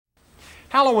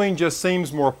Halloween just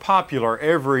seems more popular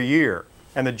every year,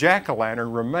 and the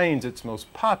jack-o'-lantern remains its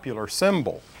most popular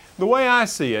symbol. The way I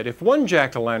see it, if one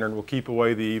jack-o'-lantern will keep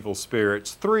away the evil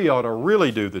spirits, 3 ought to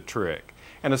really do the trick,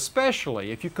 and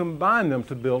especially if you combine them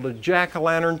to build a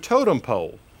jack-o'-lantern totem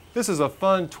pole. This is a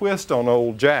fun twist on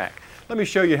old Jack. Let me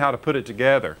show you how to put it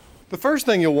together. The first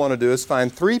thing you'll want to do is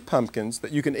find 3 pumpkins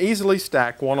that you can easily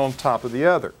stack one on top of the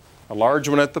other. A large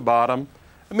one at the bottom,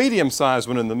 a medium-sized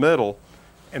one in the middle,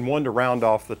 and one to round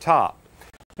off the top.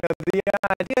 Now, the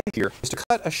idea here is to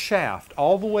cut a shaft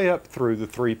all the way up through the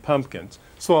 3 pumpkins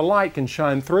so a light can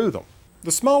shine through them.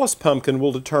 The smallest pumpkin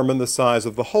will determine the size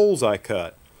of the holes I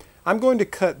cut. I'm going to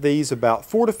cut these about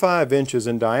 4 to 5 inches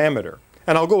in diameter,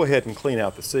 and I'll go ahead and clean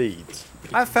out the seeds.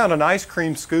 I found an ice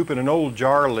cream scoop and an old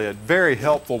jar lid very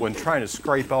helpful when trying to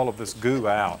scrape all of this goo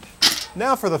out.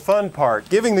 Now for the fun part,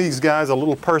 giving these guys a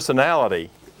little personality.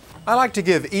 I like to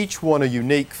give each one a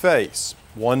unique face.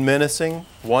 One menacing,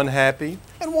 one happy,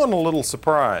 and one a little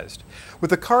surprised. With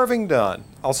the carving done,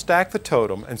 I'll stack the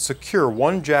totem and secure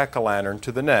one jack-o'-lantern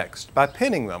to the next by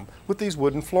pinning them with these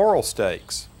wooden floral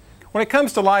stakes. When it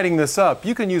comes to lighting this up,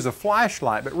 you can use a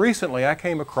flashlight, but recently I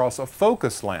came across a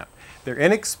focus lamp. They're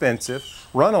inexpensive,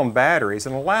 run on batteries,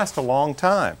 and will last a long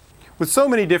time. With so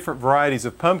many different varieties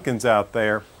of pumpkins out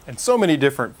there, and so many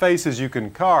different faces you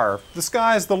can carve, the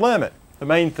sky's the limit. The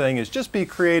main thing is just be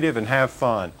creative and have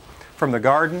fun. From the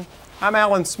garden, I'm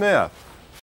Alan Smith.